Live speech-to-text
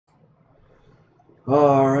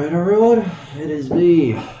Alright everyone, it is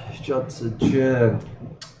me, Junson.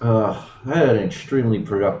 I had an extremely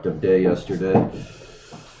productive day yesterday.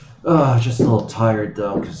 Just a little tired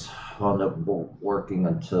though, because I wound up working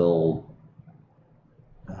until,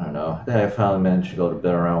 I don't know, then I finally managed to go to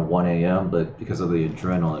bed around 1 a.m., but because of the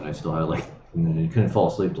adrenaline, I still had couldn't fall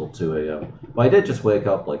asleep till 2 a.m. But I did just wake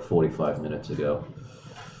up like 45 minutes ago.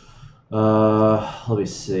 Let me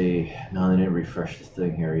see. No, they didn't refresh the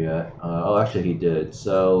thing here yet. Oh, actually, he did.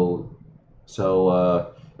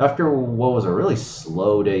 After what was a really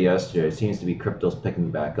slow day yesterday, it seems to be crypto's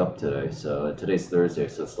picking back up today. So today's Thursday,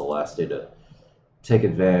 so it's the last day to take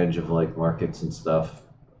advantage of like markets and stuff.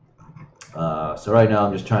 So right now,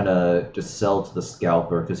 I'm just trying to just sell to the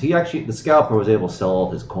scalper because the scalper was able to sell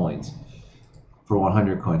all his coins for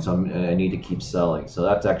 100 coins, so I need to keep selling. So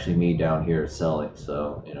that's actually me down here selling.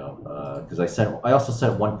 So because I also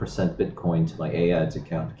sent 1% Bitcoin to my ads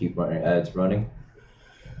account to keep my ads running.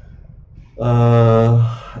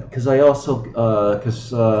 Because I also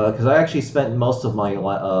because I actually spent most of my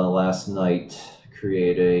last night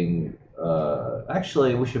creating.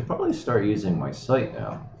 Actually, we should probably start using my site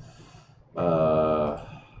now.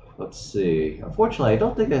 Let's see. Unfortunately, I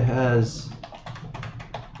don't think it has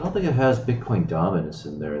Bitcoin dominance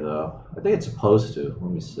in there though. I think it's supposed to.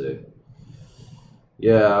 Let me see.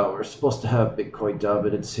 Yeah, we're supposed to have Bitcoin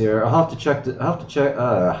dominance here. I'll have to check. I'll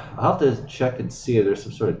have to check and see if there's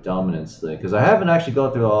some sort of dominance thing because I haven't actually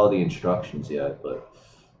gone through all the instructions yet. But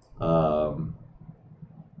I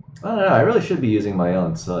don't know. I really should be using my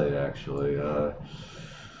own site actually.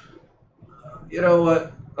 You know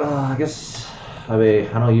what? I guess I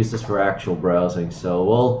don't use this for actual browsing, so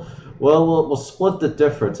we'll split the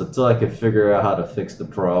difference until I can figure out how to fix the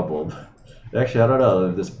problem. Actually, I don't know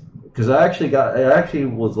if this because I actually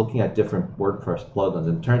was looking at different WordPress plugins,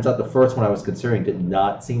 and it turns out the first one I was considering did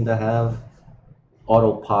not seem to have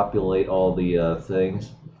auto-populate all the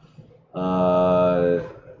things.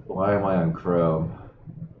 Why am I on Chrome?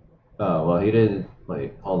 Oh well, he didn't.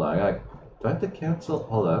 Wait, hold on. Do I have to cancel?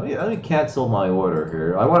 Hold on. Let me cancel my order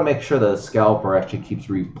here. I want to make sure the scalper actually keeps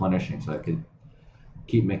replenishing so I can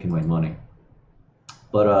keep making my money.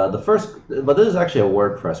 But this is actually a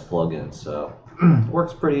WordPress plugin, so it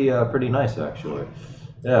works pretty nice actually.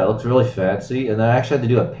 Yeah, it looks really fancy, and I actually had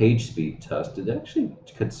to do a page speed test. It actually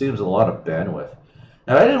consumes a lot of bandwidth.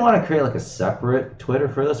 And I didn't want to create like a separate Twitter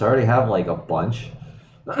for this. I already have like a bunch,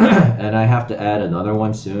 and I have to add another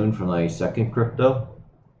one soon for my second crypto.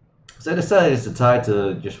 So I decided just to tie it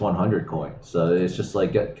to just 100 coins. So it's just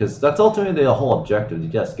like, because that's ultimately the whole objective, to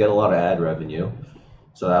just get a lot of ad revenue.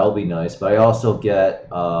 So that'll be nice. But I also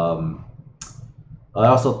I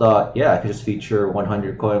also thought, yeah, I could just feature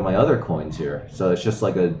 100 coin on my other coins here. So it's just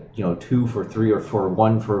like a, 2 for 3 or for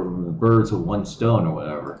 1 for birds with one stone or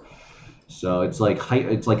whatever. So it's like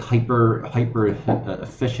hyper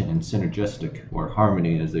efficient and synergistic, or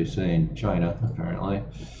harmony as they say in China apparently.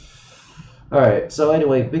 Alright, so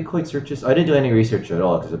anyway, Bitcoin searches. I didn't do any research at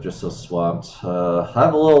all because I'm just so swamped. I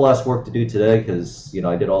have a little less work to do today because,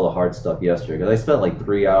 I did all the hard stuff yesterday. Because I spent like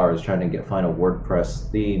 3 hours trying to find a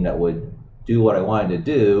WordPress theme that would do what I wanted to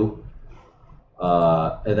do,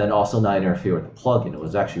 and then also not interfere with the plugin. It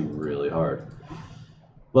was actually really hard.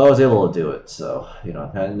 But I was able to do it, so,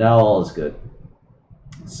 and now all is good.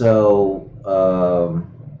 So,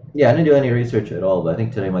 yeah, I didn't do any research at all, but I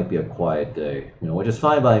think today might be a quiet day, which is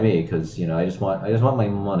fine by me because I just want my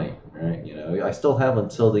money, right? I still have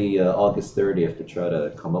until the August 30th to try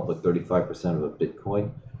to come up with 35% of a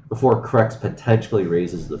Bitcoin before Crex potentially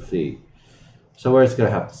raises the fee. So we're just gonna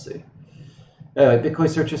have to see. Anyway, Bitcoin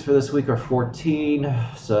searches for this week are 14,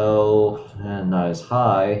 so not as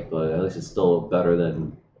high, but at least it's still better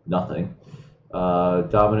than nothing.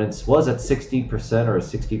 Dominance was at 60% or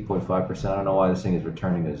 60.5%. I don't know why this thing is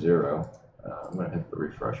returning a 0. I'm going to hit the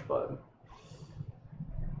refresh button.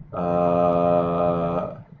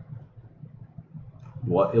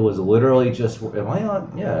 What? It was literally just... Am I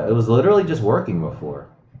on? Yeah, it was literally just working before.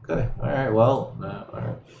 Okay, alright, well,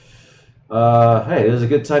 alright. Hey, this is a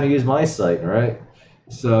good time to use my site, right?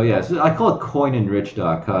 So yeah, I call it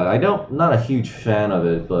coinenrich.com. I'm not a huge fan of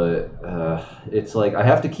it, but it's like I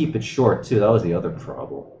have to keep it short too. That was the other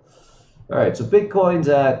problem. All right, so Bitcoin's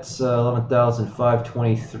at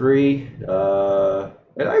 11,523.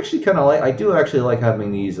 And I actually kind of I do actually like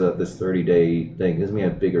having these this 30-day thing. It gives me a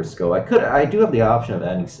bigger scope. I do have the option of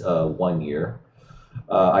adding 1 year.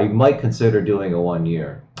 I might consider doing a 1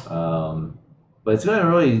 year, but it's gonna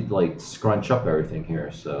really like scrunch up everything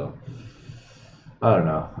here. So. I don't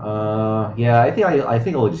know. Yeah, I think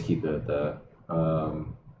I'll just keep it at that.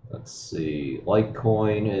 Let's see.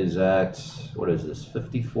 Litecoin is at, what is this?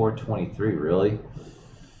 54.23, really?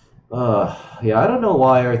 Yeah, I don't know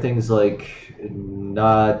why everything's like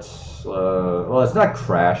not, well, it's not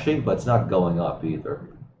crashing, but it's not going up either.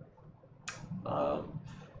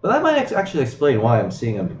 But that might actually explain why I'm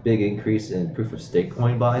seeing a big increase in proof of stake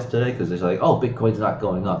coin buys today, because it's like, oh, Bitcoin's not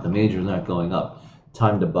going up, the major's not going up,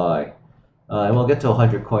 time to buy. And we'll get to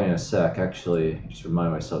 100 coin in a sec. Actually, just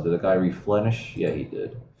remind myself, did the guy replenish? Yeah, he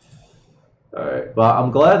did. Alright, but I'm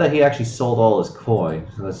glad that he actually sold all his coin.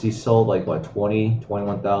 He sold like, what,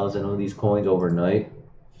 21,000 of these coins overnight.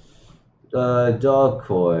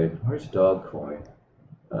 Dogecoin. Where's Dogecoin?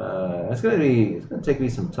 It's gonna take me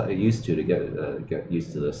some time used to get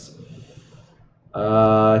used to this.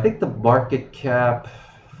 I think the market cap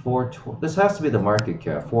this has to be the market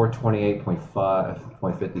cap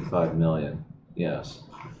 428.55 million. Yes.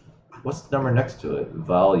 What's the number next to it?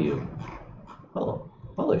 Volume. Oh,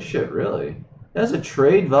 holy shit! Really? It has a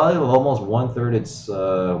trade value of almost 1/3 its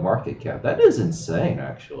market cap. That is insane,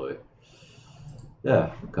 actually.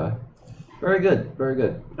 Yeah. Okay. Very good, very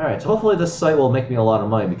good. All right, so hopefully this site will make me a lot of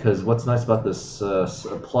money, because what's nice about this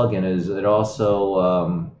plugin is it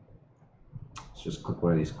also, let's just click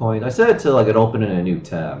one of these coins. I set it to like it open in a new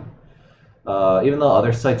tab. Even though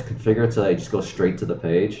other sites configure it so they just go straight to the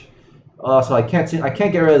page. So I can't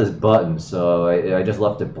get rid of this button, so I just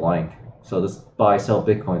left it blank. So this buy sell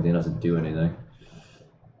Bitcoin thing doesn't do anything.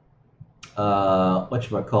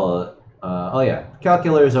 Whatchamacallit? Oh yeah,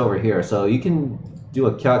 calculator is over here, so you can do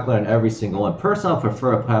a calculator on every single one. Personally, I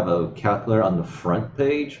prefer to have a calculator on the front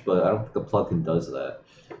page, but I don't think the plugin does that.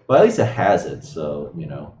 But at least it has it, so, you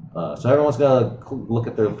know. So everyone's going to look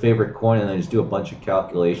at their favorite coin and then just do a bunch of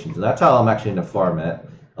calculations. And that's how I'm actually going to farm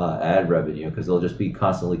ad revenue, because they'll just be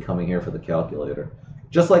constantly coming here for the calculator.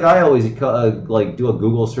 Just like I always like do a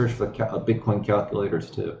Google search for Bitcoin calculators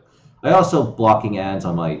too. I also blocking ads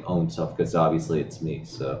on my own stuff, because obviously it's me,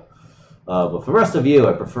 so. But for the rest of you,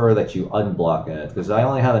 I prefer that you unblock ads, because I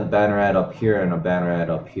only have a banner ad up here and a banner ad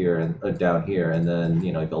up here and down here, and then,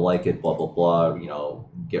 you know, if you like it, blah blah blah, you know,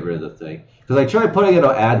 get rid of the thing. Because I tried putting it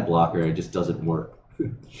on ad blocker, it just doesn't work.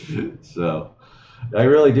 So I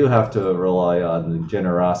really do have to rely on the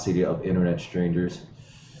generosity of internet strangers.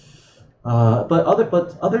 But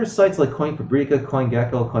other sites like CoinPaprika,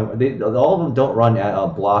 CoinGecko, all of them don't run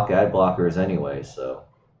block ad blockers anyway, so.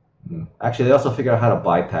 Actually, they also figure out how to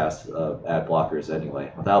bypass ad blockers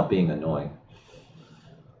anyway, without being annoying.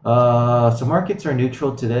 So markets are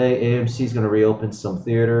neutral today. AMC is going to reopen some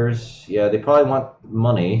theaters. Yeah, they probably want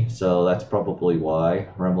money, so that's probably why.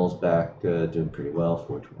 Rumble's back doing pretty well,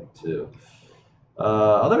 422.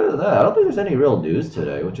 Other than that, I don't think there's any real news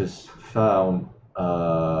today, which is found.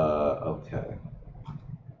 Okay.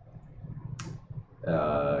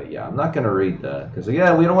 Yeah, I'm not going to read that, because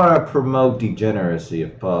again, we don't want to promote degeneracy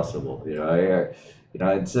if possible. You know,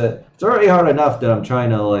 it's already hard enough that I'm trying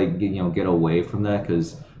to, like, you know, get away from that,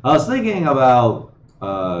 because I was thinking about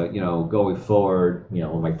you know, going forward, you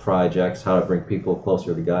know, with my projects, how to bring people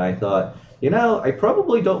closer to God. I thought, you know, I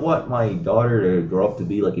probably don't want my daughter to grow up to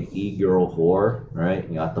be like an e-girl whore, right?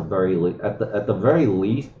 You know, at the very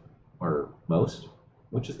least, or most,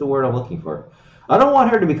 which is the word I'm looking for. I don't want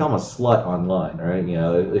her to become a slut online, right? You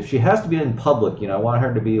know, if she has to be in public, you know, I want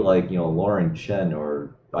her to be like, you know, Lauren Chen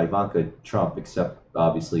or Ivanka Trump, except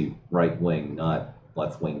obviously right wing, not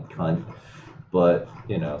left wing cunt. But,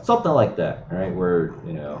 you know, something like that, right? Where,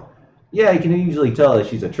 you know, yeah, you can usually tell that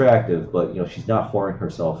she's attractive, but, you know, she's not whoring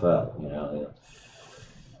herself out, you know.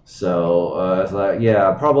 So, it's like, yeah,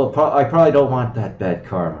 I probably don't want that bad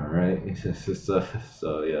karma, right?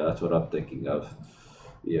 So, yeah, that's what I'm thinking of.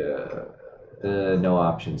 Yeah. No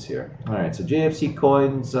options here. All right, so JFC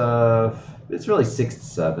coins, it's really 6 to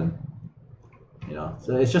 7. You know,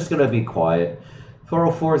 so it's just gonna be quiet.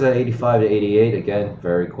 404 is at 85 to 88. Again,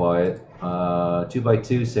 very quiet.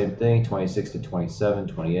 2x2, same thing. 26 to 27,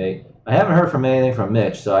 28. I haven't heard from anything from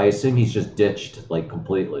Mitch, so I assume he's just ditched like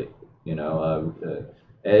completely. You know,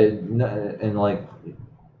 and like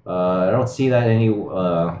I don't see that any.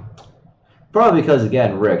 Probably because,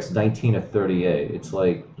 again, Rick's 19 to 38. It's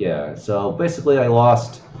like, yeah. So basically, I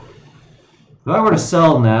lost. If I were to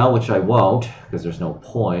sell now, which I won't, because there's no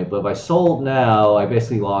point, but if I sold now, I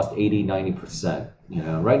basically lost 80, 90%. You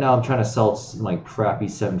know, right now I'm trying to sell my crappy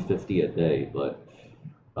 750 a day, but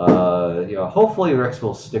you know, hopefully Rick's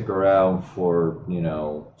will stick around for, you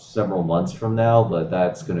know, several months from now, but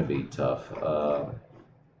that's going to be tough.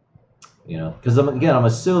 You know, because I'm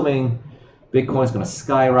assuming Bitcoin's going to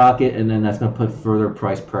skyrocket, and then that's going to put further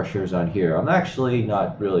price pressures on here. I'm actually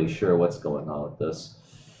not really sure what's going on with this.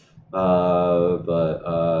 Yeah,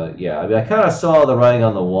 I mean, I kind of saw the writing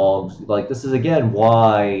on the wall. Like, this is again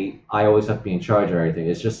why I always have to be in charge of everything.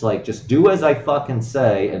 It's just like, just do as I fucking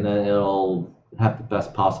say, and then it'll have the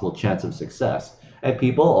best possible chance of success. And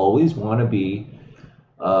people always want to be,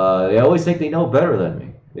 they always think they know better than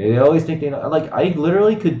me. They always think they know, like, I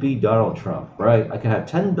literally could be Donald Trump, right? I could have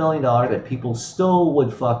 $10 billion and people still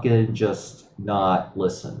would fucking just not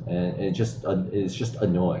listen. And it's just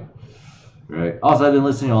annoying. Right. Also, I've been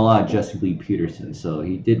listening to a lot of Jesse Lee Peterson, so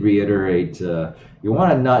he did reiterate you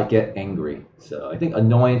want to not get angry. So I think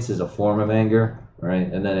annoyance is a form of anger,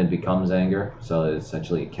 right? And then it becomes anger, so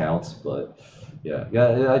essentially it counts. But yeah,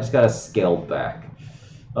 I just gotta scale back.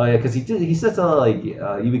 Oh yeah, because he said something like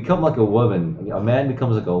you become like a woman. A man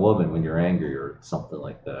becomes like a woman when you're angry or something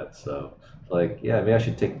like that. So like yeah, maybe I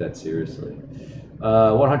should take that seriously.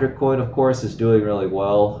 100 coin, of course, is doing really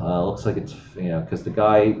well. Looks like it's, because the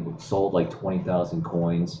guy sold like 20,000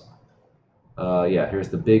 coins. Yeah, here's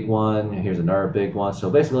the big one. Here's another big one.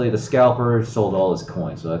 So basically, the scalper sold all his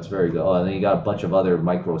coins. So that's very good. Oh, and then you got a bunch of other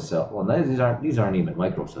micro sells. Well, these aren't even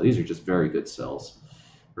micro sells. These are just very good sells,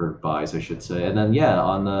 or buys, I should say. And then yeah,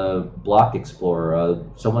 on the Block Explorer,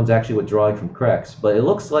 someone's actually withdrawing from Crex, but it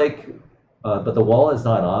looks like, but the wallet is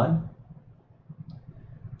not on.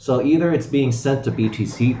 So either it's being sent to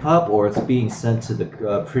BTC Pub or it's being sent to the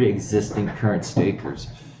pre-existing current stakers.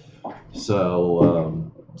 So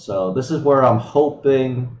so this is where I'm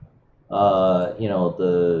hoping,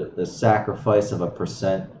 the sacrifice of a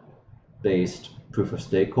percent-based proof of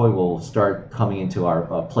stake coin will start coming into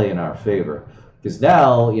our play in our favor. Because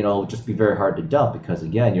now, it'll just be very hard to dump because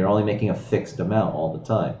again, you're only making a fixed amount all the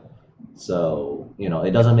time. So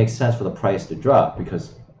it doesn't make sense for the price to drop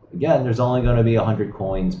because again, there's only going to be 100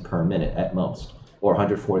 coins per minute at most, or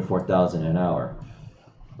 144,000 an hour.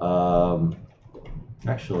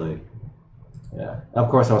 Actually, yeah. Of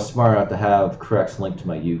course, I was smart enough to have Crex linked to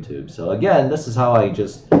my YouTube. So again, this is how I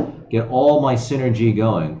just get all my synergy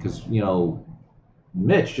going, because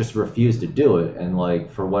Mitch just refused to do it, and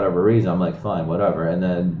like for whatever reason, I'm like, fine, whatever. And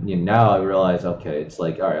then now I realize, okay, it's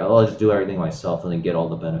like, all right, I'll just do everything myself and then get all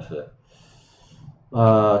the benefit.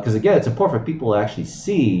 Because again, it's important for people to actually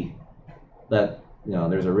see that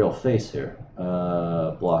there's a real face here.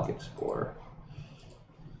 Block Explorer.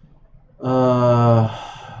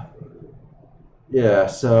 Yeah,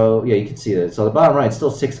 so yeah, you can see that. So the bottom right,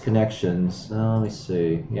 still 6 connections. Let me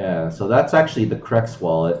see. Yeah, so that's actually the Crex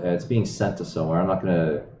wallet, and it's being sent to somewhere. I'm not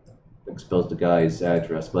gonna expose the guy's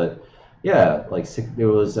address, but yeah, like it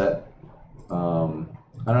was at. I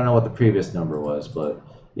don't know what the previous number was, but.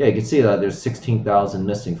 Yeah, you can see that there's 16,000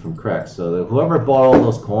 missing from Crex. So whoever bought all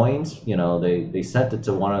those coins, they sent it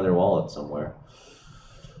to one of their wallets somewhere.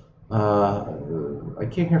 I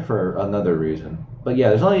came here for another reason, but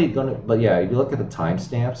yeah, But yeah, if you look at the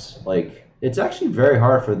timestamps, like it's actually very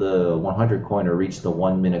hard for the 100 coin to reach the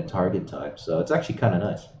 1 minute target time. So it's actually kind of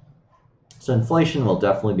nice. So inflation will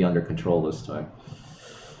definitely be under control this time.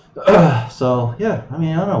 So yeah, I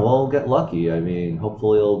mean, I don't know. We'll get lucky. I mean,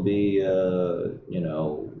 hopefully it'll be,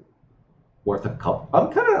 worth a couple.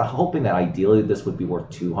 I'm kind of hoping that ideally this would be worth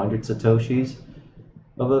 200 satoshis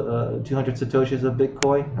of 200 satoshis of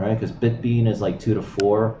Bitcoin, right? Because Bitbean is like 2 to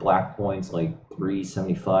 4, Blackcoin's like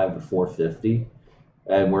 375 to 450,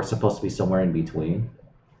 and we're supposed to be somewhere in between.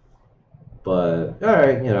 But all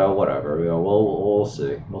right, whatever. We'll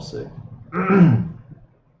see. We'll see.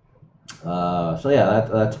 So yeah,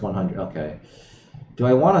 that's 100. Okay. Do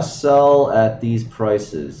I want to sell at these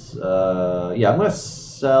prices? Yeah, I'm going to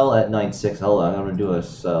sell at 9.6. Hold on, I'm going to do a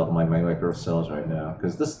sell my micro sells right now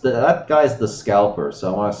because that guy's the scalper.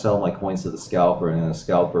 So I want to sell my coins to the scalper, and then the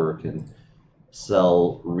scalper can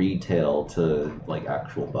sell retail to like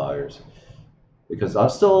actual buyers. Because I'm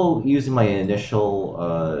still using my initial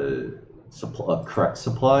correct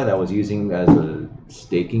supply that I was using as a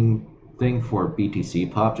staking thing for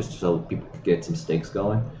BTC Pop, just so people could get some stakes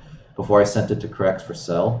going before I sent it to Crex for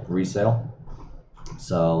resale.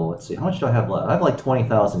 So let's see, how much do I have left? I have like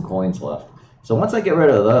 20,000 coins left. So once I get rid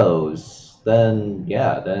of those, then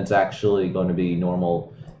yeah, then it's actually going to be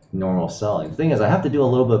normal selling. The thing is, I have to do a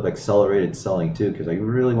little bit of accelerated selling too, because I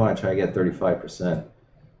really want to try to get 35%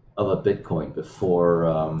 of a Bitcoin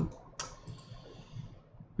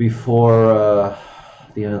before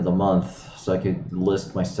the end of the month, so I could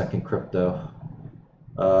list my second crypto.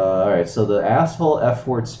 Alright, so the asshole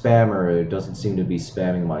F-word spammer doesn't seem to be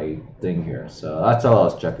spamming my thing here, so that's all I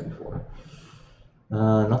was checking for.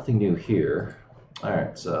 Nothing new here.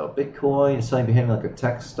 Alright, so Bitcoin is suddenly behaving like a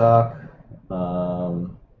tech stock. I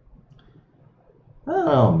don't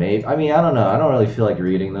know, maybe. I mean, I don't know. I don't really feel like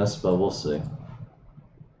reading this, but we'll see.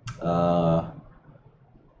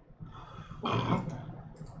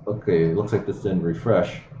 Okay, it looks like this didn't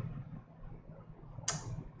refresh.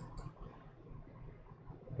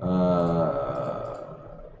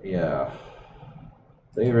 Yeah.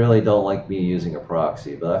 They really don't like me using a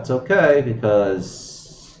proxy, but that's okay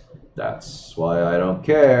because that's why I don't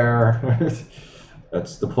care.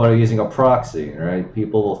 That's the point of using a proxy, right?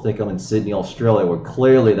 People will think I'm in Sydney, Australia, where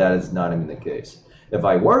clearly that is not even the case. If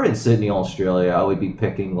I were in Sydney, Australia, I would be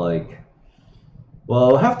picking like, well,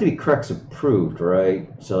 it would have to be Crex approved, right?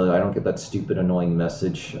 So I don't get that stupid, annoying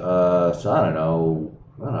message. So I don't know.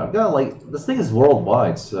 I've got like, this thing is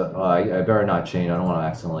worldwide, so I better not change. I don't want to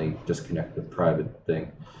accidentally disconnect the private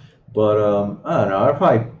thing. But I don't know. I'd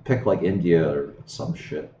probably pick like India or some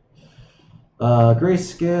shit.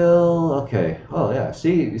 Grayscale. Okay. Oh yeah.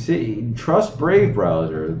 See. Trust Brave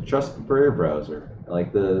browser. Trust the Brave browser.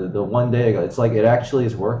 Like the one day ago, it's like it actually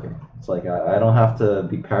is working. It's like I don't have to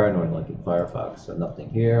be paranoid like in Firefox. So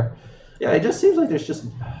nothing here. Yeah. It just seems like there's just.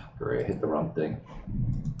 Great. I hit the wrong thing.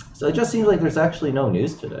 So it just seems like there's actually no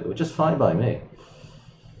news today, which is fine by me.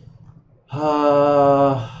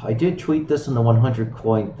 I did tweet this in the 100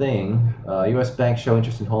 coin thing. U.S. banks show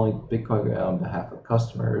interest in holding Bitcoin on behalf of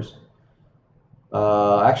customers.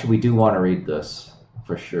 Actually, we do want to read this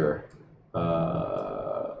for sure.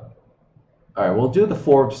 All right, we'll do the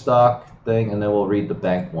Forbes stock thing, and then we'll read the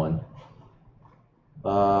bank one.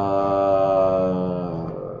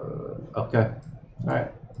 Okay. All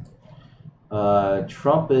right.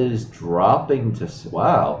 Trump is dropping to...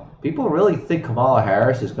 Wow. People really think Kamala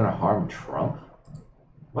Harris is going to harm Trump?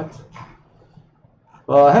 What?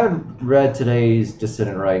 Well, I haven't read today's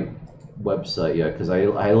Dissident Right website yet because I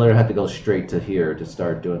literally had to go straight to here to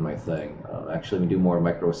start doing my thing. Actually, we do more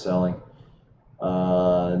micro selling.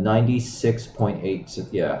 96.8.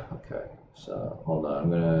 Yeah, okay. So, hold on.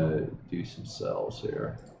 I'm going to do some sells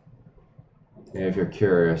here. And if you're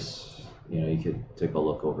curious... You know, you could take a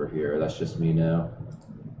look over here. That's just me now.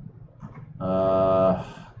 God,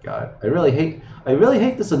 I really hate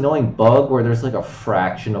this annoying bug where there's like a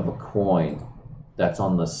fraction of a coin that's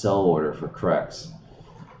on the sell order for Crex.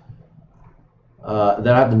 Then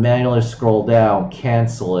I have to manually scroll down,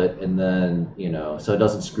 cancel it, and then so it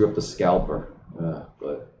doesn't screw up the scalper.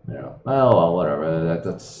 But oh well, whatever.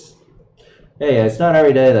 That's hey, it's not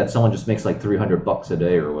every day that someone just makes like $300 a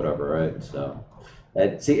day or whatever, right? So.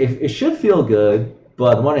 See, it should feel good,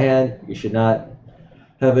 but on the one hand, you should not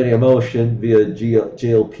have any emotion via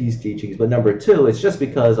JLP's teachings. But number two, it's just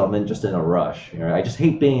because I'm just in a rush. I just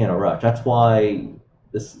hate being in a rush. That's why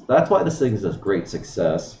this thing is a great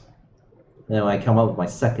success. And when I come up with my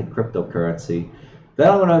second cryptocurrency, then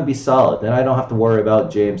I'm going to be solid. Then I don't have to worry about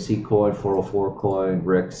JMC coin, 404 coin,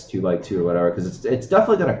 RIX, 2x2 or whatever, because it's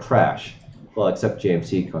definitely going to crash. Well, except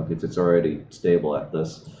JMC coin, because it's already stable at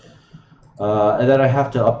this. And then I have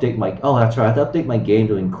to update my... Oh, that's right. I have to update my game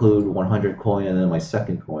to include 100 coin and then my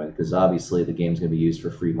second coin, because obviously the game's going to be used for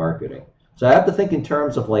free marketing. So I have to think in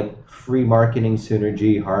terms of like free marketing,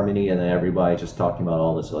 synergy, harmony, and then everybody just talking about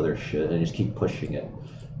all this other shit and just keep pushing it.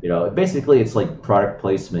 Basically it's like product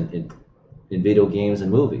placement in video games and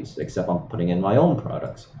movies, except I'm putting in my own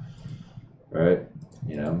products. Right?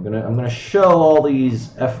 I'm gonna show all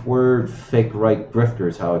these F-word fake right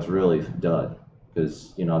grifters how it's really done,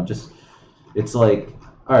 because it's like,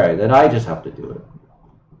 all right, then I just have to do it.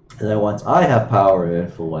 And then once I have power and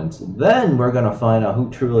influence, then we're going to find out who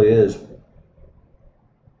truly is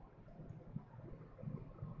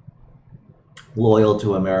loyal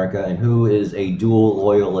to America and who is a dual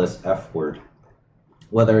loyalist F-word.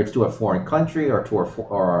 Whether it's to a foreign country or to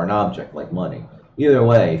or an object like money. Either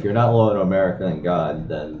way, if you're not loyal to America and God,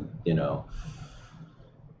 then, you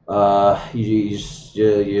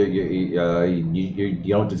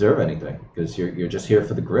don't deserve anything, because you're just here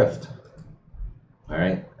for the grift. All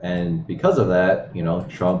right, and because of that,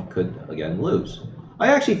 Trump could again lose. I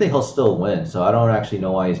actually think he'll still win, so I don't actually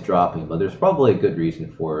know why he's dropping, but there's probably a good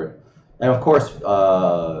reason for it. And of course,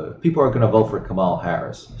 people are going to vote for Kamala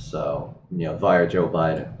Harris, so via Joe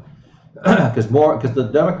Biden, because the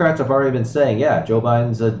Democrats have already been saying, yeah, Joe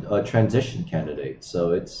Biden's a transition candidate,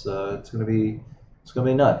 so it's going to be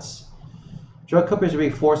nuts. Drug companies are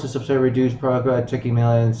being forced to substantially reduce product taking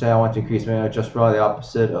millions. Say I want to increase millions. Just probably the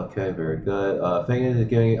opposite. Okay, very good. Thinking is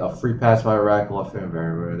giving a free pass by radical.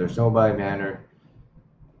 Very. There's nobody manner.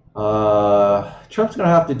 Trump's gonna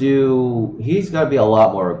have to do. He's got to be a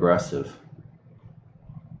lot more aggressive.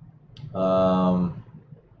 Oh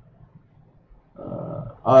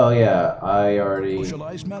yeah, I already.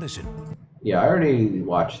 Socialized medicine. Yeah, I already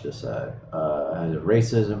watched this ad.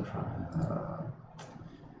 Racism.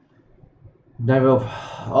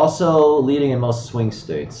 Also leading in most swing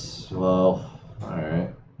states. Well, all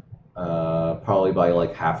right. probably by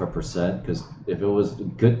like 0.5%, because if it was a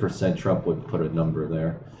good percent, Trump would put a number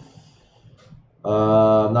there.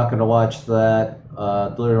 I'm not going to watch that.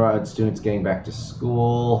 Delivery students getting back to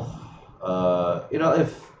school. You know,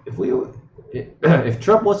 if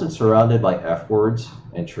Trump wasn't surrounded by F words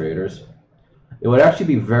and traitors, it would actually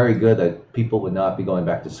be very good that people would not be going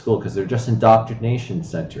back to school, because they're just indoctrination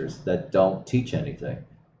centers that don't teach anything,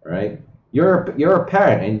 right? You're a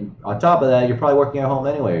parent, and on top of that, you're probably working at home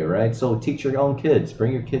anyway, right? So teach your own kids.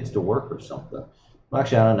 Bring your kids to work or something. Well,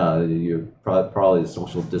 actually, I don't know. You probably the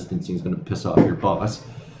social distancing is going to piss off your boss.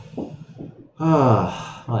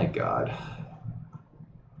 Ah, my God.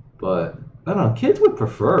 But I don't know. Kids would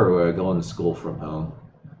prefer going to school from home.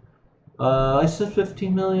 I said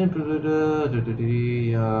 15 million.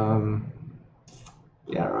 Yeah,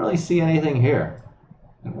 I don't really see anything here.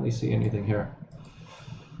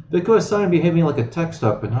 Bitcoin is starting behaving like a tech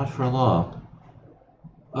stock, but not for long.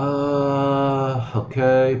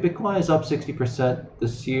 Okay. Bitcoin is up 60%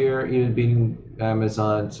 this year, even beating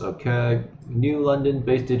Amazon's. Okay. New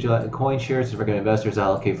London-based digital coin shares recommend investors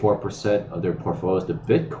allocate 4% of their portfolios to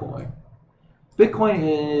Bitcoin. Bitcoin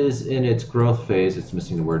is in its growth phase. It's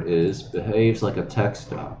missing the word "is." Behaves like a tech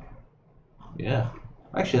stock. Yeah.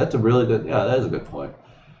 Actually, that's a really good. Yeah, that is a good point.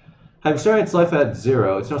 Having started its life at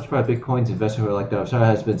zero, it's no surprise Bitcoin's investment like that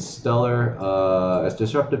has been stellar. As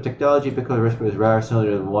disruptive technology, Bitcoin risk is rather similar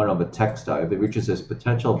to the one of a tech stock. If it reaches its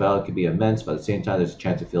potential, value could be immense, but at the same time, there's a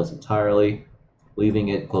chance it fails entirely, leaving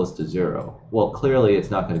it close to zero. Well, clearly, it's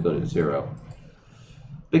not going to go to zero.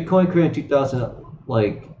 Bitcoin created in 2000,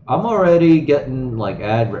 I'm already getting I'm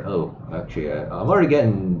already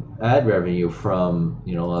getting ad revenue from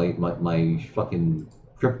my fucking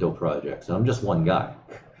crypto projects. I'm just one guy.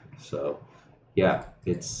 So, yeah,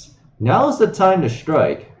 now's the time to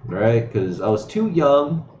strike, right? Because I was too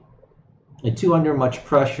young and too under much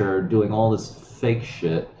pressure doing all this fake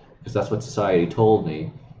shit, because that's what society told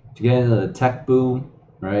me, to get into the tech boom,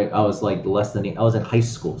 right? I was I was in high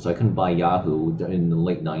school, so I couldn't buy Yahoo in the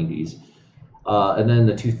late 90s. And then in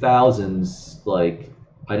the 2000s,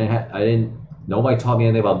 nobody taught me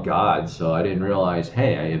anything about God, so I didn't realize,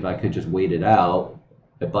 hey, if I could just wait it out,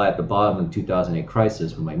 I'd buy at the bottom of the 2008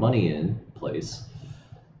 crisis with my money in place,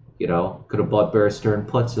 could have bought Bear Stearns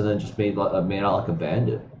puts and then just made out like a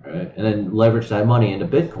bandit, right? And then leveraged that money into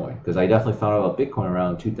Bitcoin, because I definitely found out about Bitcoin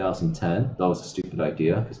around 2010. That was a stupid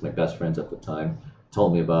idea, because my best friends at the time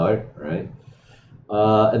told me about it, right?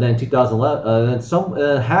 And then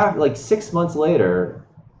 2011, 6 months later,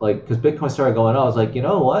 because Bitcoin started going up, I was like, you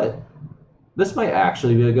know what? This might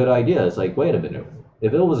actually be a good idea. It's like, wait a minute.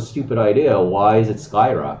 If it was a stupid idea, why is it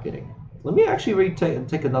skyrocketing? Let me actually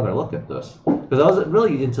take another look at this. Because I was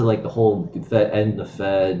really into the whole the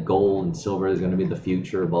Fed, gold and silver is going to be the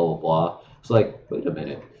future, blah, blah, blah. It's like, wait a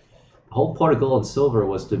minute. The whole part of gold and silver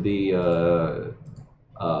was to be a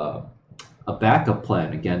backup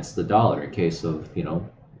plan against the dollar in case of,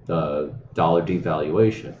 the dollar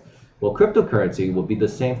devaluation. Well, cryptocurrency will be the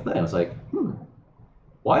same thing. I was like,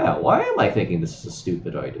 why am I thinking this is a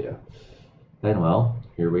stupid idea? And well,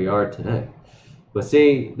 here we are today. But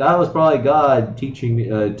see, that was probably God teaching me,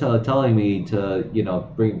 telling me to,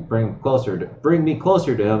 bring me closer to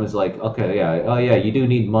Him. It's like, okay, yeah, you do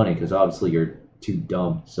need money because obviously you're too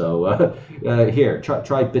dumb. So here,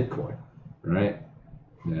 try Bitcoin, right?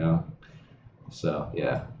 So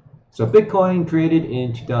yeah. So Bitcoin created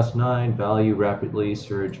in 2009, value rapidly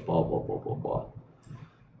surged, blah blah blah blah blah.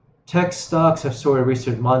 Tech stocks have soared in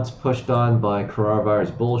recent months, pushed on by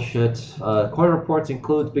coronavirus bullshit. Coin reports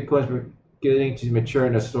includes Bitcoin's beginning to mature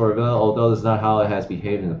in a store of value, although this is not how it has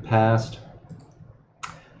behaved in the past.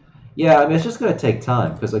 Yeah, I mean, it's just going to take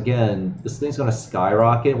time, because again, this thing's going to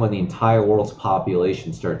skyrocket when the entire world's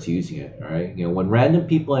population starts using it, right? When random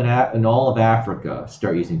people in all of Africa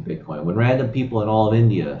start using Bitcoin, when random people in all of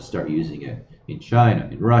India start using it, in China,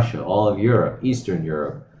 in Russia, all of Europe, Eastern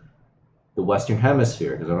Europe, the Western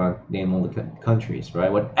Hemisphere, because I'm not naming all the countries, right?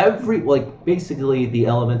 When basically the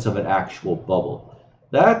elements of an actual bubble.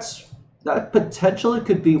 That potentially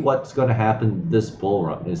could be what's going to happen this bull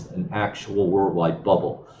run, is an actual worldwide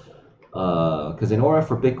bubble. Because in order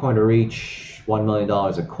for Bitcoin to reach $1 million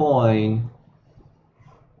a coin,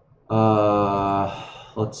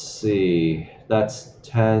 let's see, that's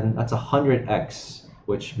 100x,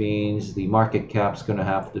 which means the market cap's going to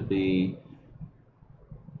have to be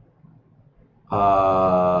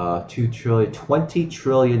 $20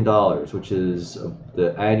 trillion, which is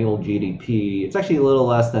the annual GDP. It's actually a little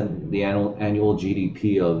less than the annual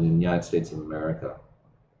GDP of the United States of America.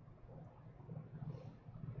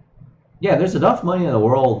 Yeah, there's enough money in the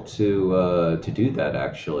world to do that.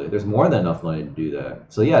 Actually, there's more than enough money to do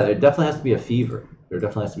that. So yeah, there definitely has to be a fever. There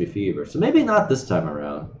definitely has to be a fever. So maybe not this time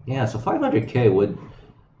around. Yeah, so 500K would.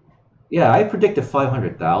 Yeah, I predicted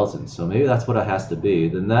 500,000. So maybe that's what it has to be.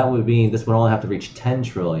 Then that would mean this would only have to reach 10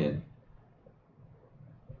 trillion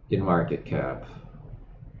in market cap.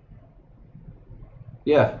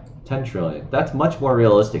 Yeah, 10 trillion. That's much more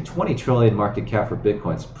realistic. 20 trillion market cap for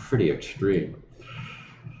Bitcoin is pretty extreme.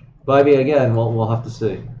 But I mean, again, we'll have to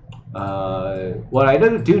see. What I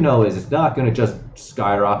do know is it's not going to just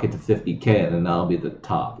skyrocket to 50K and then that'll be the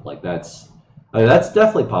top. Like I mean, that's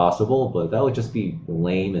definitely possible, but that would just be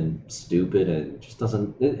lame and stupid, and it just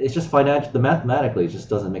doesn't. It's just financial. Mathematically, it just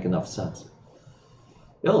doesn't make enough sense.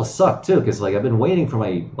 It'll suck too, because like I've been waiting for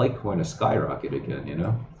my Litecoin to skyrocket again, you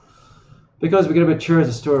know. Because we're going to mature as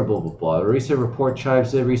a store, blah, blah, blah. A recent report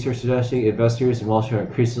chimes in, research suggesting investors in Wall Street are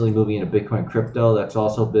increasingly moving into Bitcoin and crypto. That's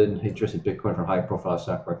also been interest in Bitcoin from high-profile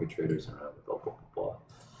stock market traders around, blah, blah, blah, blah.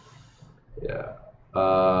 Yeah.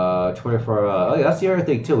 24, oh yeah, that's the other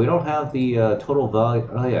thing too. We don't have the total value.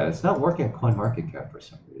 Oh yeah, it's not working on CoinMarketCap for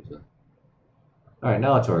some reason. All right,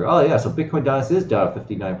 now it's working. Oh yeah, so Bitcoin dollars is down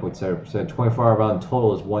 59.7%. 24-hour round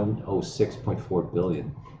total is 106.4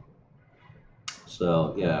 billion.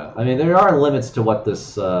 So yeah, I mean there are limits to what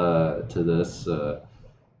this plugin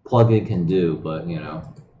can do, but you know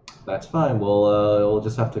that's fine. We'll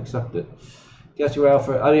just have to accept it. Guess you're out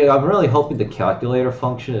for. I mean, I'm really hoping the calculator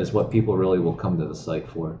function is what people really will come to the site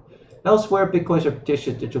for. Elsewhere, Bitcoin's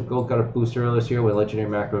reputation digital gold got a boost earlier this year when legendary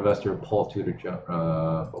macro investor Paul Tudor jumped.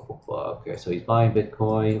 Okay, so he's buying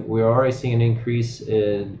Bitcoin. We're already seeing an increase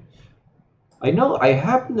in. I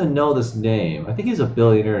happen to know this name. I think he's a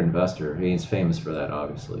billionaire investor. He's famous for that,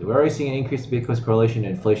 obviously. We're already seeing an increase in Bitcoin's correlation to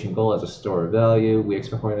inflation gold as a store of value. We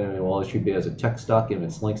expect more than Wall Street as a tech stock, given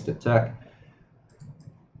its links to tech.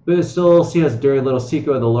 But it's still seen as a dirty little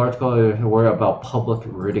secret of the large call worry about public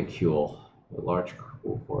ridicule. A large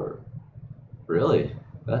for really?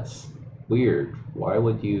 That's weird. Why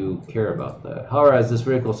would you care about that? However, as this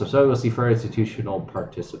ridicule subsides, we'll see further institutional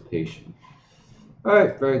participation.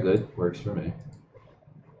 Alright, very good. Works for me.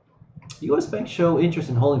 U.S. banks show interest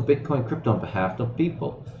in holding Bitcoin crypto on behalf of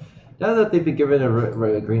people. Now that they've been given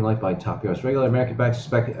a green light by top U.S. regular, American banks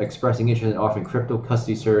expressing interest in offering crypto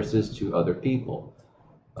custody services to other people.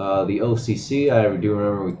 The OCC, I do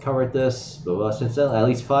remember we covered this, but since then, at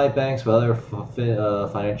least 5 banks with other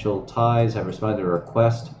financial ties have responded to a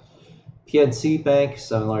request. PNC Bank,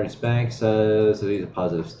 7th largest bank, says that it's a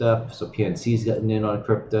positive step. So PNC's getting in on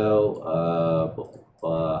crypto.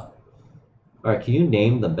 All right, can you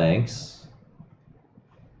name the banks?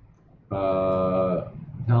 Now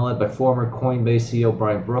led by former Coinbase CEO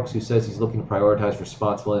Brian Brooks, who says he's looking to prioritize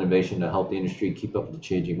responsible innovation to help the industry keep up with the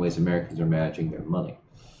changing ways Americans are managing their money.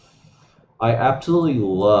 I absolutely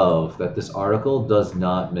love that this article does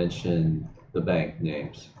not mention the bank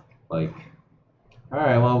names. Like, all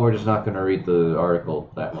right, well, we're just not going to read the article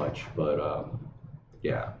that much, but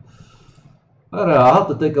yeah. I don't know, I'll have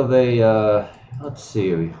to think of a, let's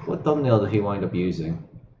see, what thumbnail did he wind up using?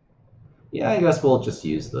 Yeah, I guess we'll just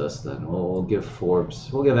use this then. We'll give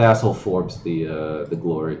asshole Forbes the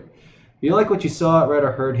glory. If you like what you saw, read,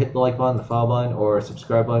 or heard, hit the like button, the follow button, or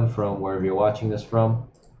subscribe button from wherever you're watching this from.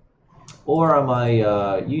 Or on my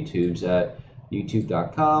YouTubes at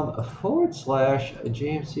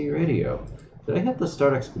youtube.com/JMC Radio. Did I hit the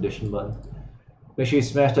Start Expedition button? Make sure you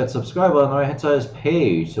smash that subscribe button on the right hand side of this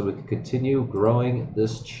page so we can continue growing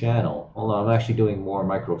this channel. Hold on, I'm actually doing more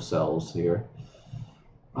microcells here.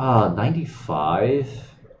 95?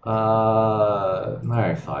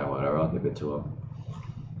 Alright, fine, whatever, I'll give it to him.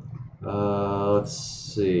 Let's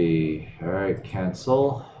see. Alright,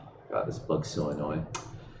 cancel. God, this bug's so annoying.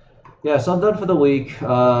 Yeah, so I'm done for the week.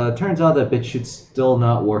 Turns out that BitChute's still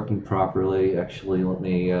not working properly. Actually, let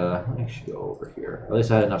me actually go over here. At least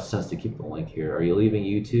I had enough sense to keep the link here. Are you leaving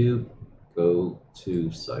YouTube? Go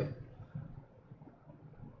to site.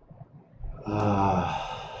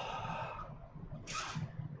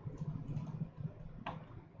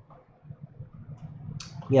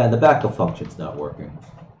 Yeah, the backup function's not working.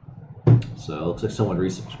 So it looks like someone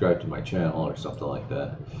resubscribed to my channel or something like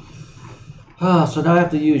that. So now I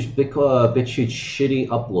have to use BitChute's shitty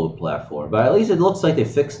upload platform. But at least it looks like they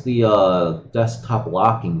fixed the desktop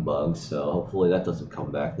locking bug, so hopefully that doesn't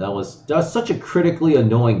come back. That was such a critically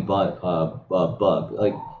annoying bug.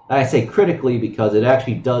 Like, I say critically because it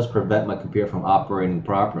actually does prevent my computer from operating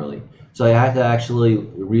properly. So I had to actually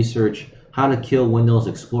research how to kill Windows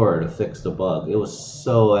Explorer to fix the bug. It was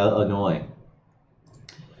so annoying.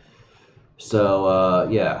 So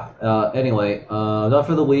yeah. Anyway, done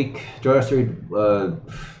for the week. Join us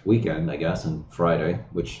weekend, I guess, and Friday,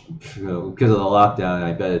 which because of the lockdown,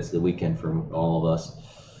 I bet it's the weekend for all of us.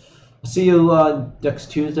 See you next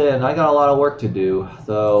Tuesday, and I got a lot of work to do,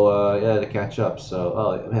 so yeah, to catch up. So,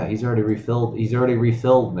 oh yeah, he's already refilled. He's already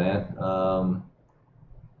refilled, man.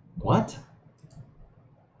 What?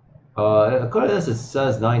 According to this, it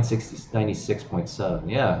says 96.7.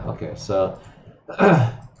 Yeah, okay, so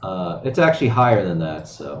it's actually higher than that.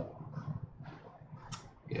 So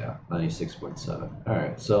yeah, 96.7. All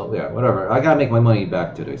right, so yeah, whatever. I gotta make my money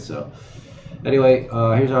back today, so. Anyway,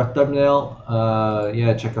 here's our thumbnail.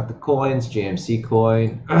 Yeah, check out the coins. JMC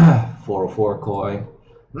coin, 404 coin,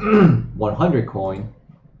 100 coin.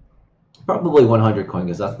 Probably 100 coin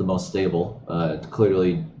because that's the most stable. It's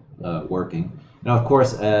clearly working. Now, of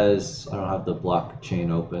course, as I don't have the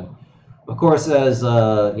blockchain open. Of course, as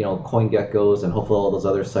you know, CoinGecko's and hopefully all those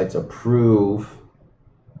other sites approve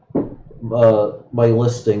my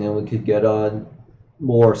listing, and we could get on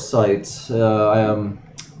more sites. I am.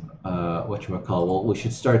 Whatchamacallit, well, we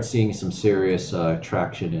should start seeing some serious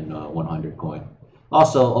traction in 100 coin.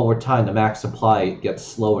 Also, over time, the max supply gets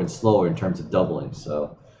slower and slower in terms of doubling,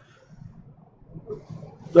 so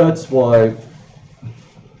that's why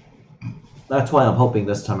I'm hoping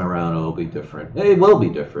this time around it'll be different. It will be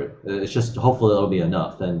different. It's just hopefully it'll be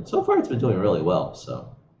enough, and so far it's been doing really well,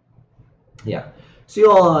 so yeah. See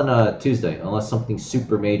you all on Tuesday, unless something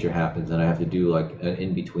super major happens and I have to do like an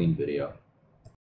in-between video.